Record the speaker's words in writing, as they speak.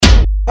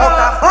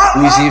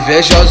Os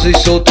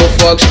invejosos soltou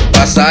fogos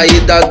pra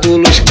saída do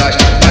Lucca.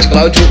 Mas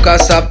Cláudio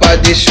Caçapa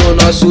deixou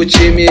nosso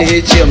time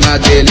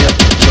ritmado. Ele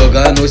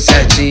jogando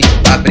certinho,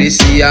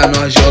 aprecia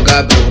nós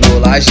jogar. Bruno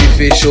Laje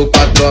fechou com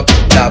a tropa,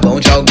 tá bom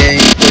de alguém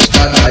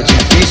encostar. Tá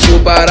difícil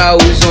parar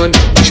os homens,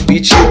 os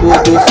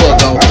pitbull do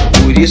Fogão.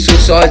 Por isso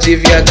só de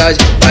verdade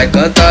vai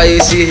cantar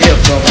esse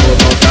refrão.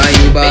 Fogão tá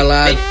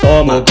embalado,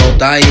 Fogão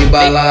tá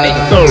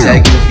embalado.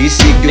 Segue o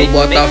vice que o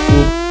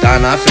Botafogo tá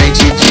na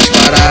frente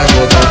disparado.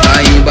 Fogão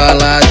tá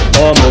embalado,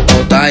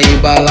 Fogão tá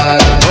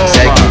embalado.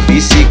 Segue o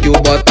vice que o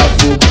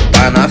Botafogo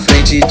tá na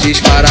frente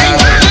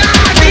disparado.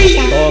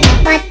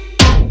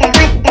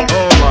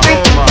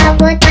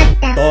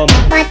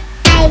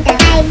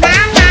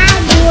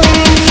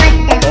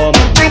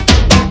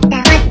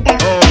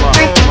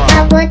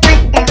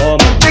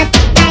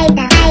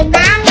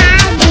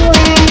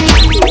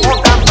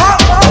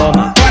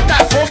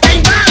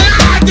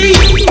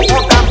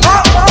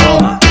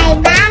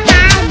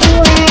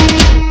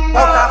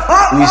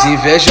 Os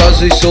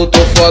invejosos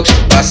soltou fogos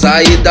pra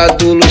saída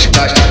do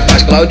Lucca.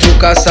 Mas Cláudio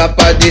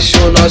Caçapa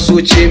deixou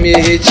nosso time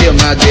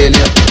ritmado. Ele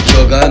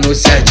jogando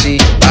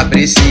certinho,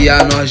 aprecia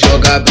nós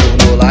jogar.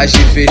 Bruno Laje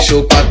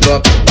fechou com a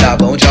tropa, tá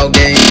bom de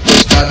alguém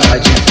encostar. Tá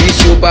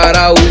difícil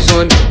parar os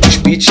homens, os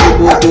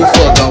pitbull do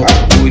Fogão.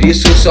 Por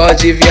isso só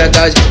de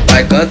verdade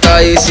vai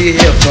cantar esse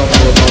refrão.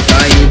 Fogão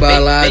tá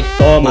embalado,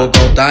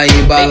 Fogão tá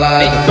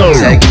embalado.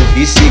 Segue o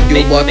vice que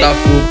o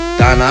Botafogo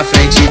tá na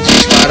frente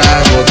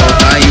disparado. Fogão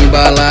tá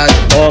embalado,